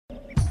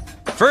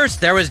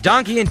First, there was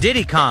Donkey and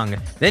Diddy Kong.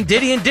 Then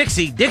Diddy and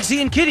Dixie,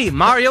 Dixie and Kitty,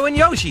 Mario and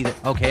Yoshi.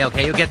 Okay,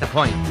 you get the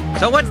point.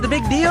 So what's the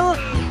big deal?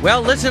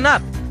 Well, listen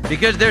up,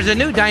 because there's a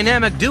new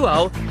dynamic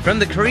duo from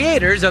the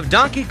creators of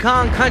Donkey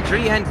Kong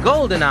Country and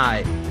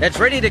GoldenEye that's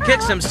ready to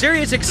kick some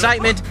serious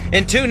excitement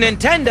into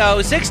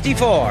Nintendo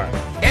 64.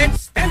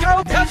 It's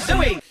Banjo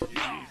Kazooie!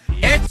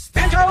 It's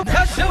Banjo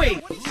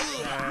Kazooie!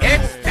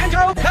 It's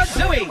Banjo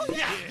Kazooie!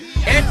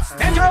 It's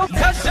Banjo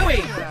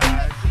Kazooie!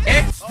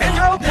 It's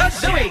Banjo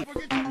Kazooie!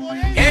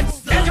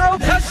 It's Banjo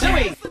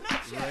Kazooie!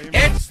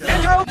 It's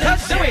Banjo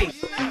Kazooie!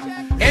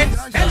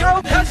 It's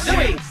Banjo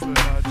Kazooie!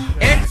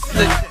 It's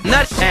the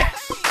nutsack!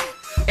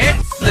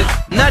 It's the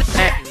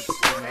nutsack!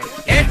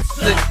 It's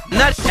the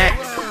nutsack!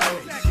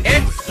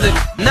 It's the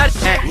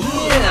nutsack!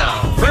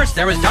 First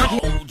there was Donkey,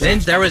 then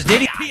there was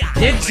Diddy,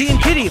 Dixie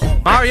and Kitty,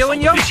 Mario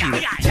and Yoshi,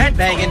 tent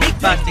banging, beat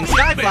busting,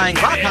 sky flying,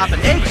 rock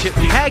hopping, egg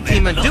shooting, tag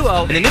team and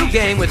duo in a new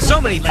game with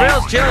so many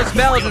thrills, chills,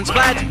 spells, and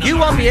splats you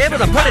won't be able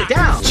to put it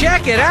down.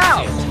 Check it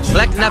out!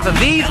 Select enough of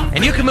these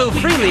and you can move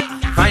freely.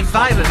 Find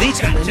 5 of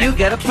each and you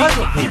get a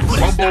puzzle piece.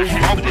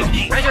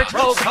 Treasure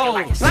trove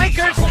hole,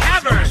 Flankers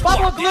Cavern,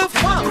 Bubble Glue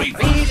Pump,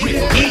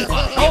 BDE,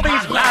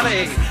 Obi's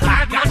Valley.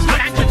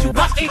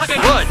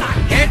 Wood.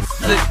 It's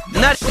the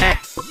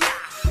nutsack.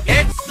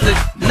 It's the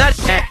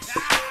nutsack.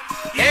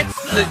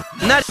 It's the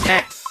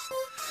nutsack.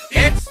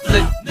 It's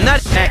the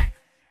nutsack.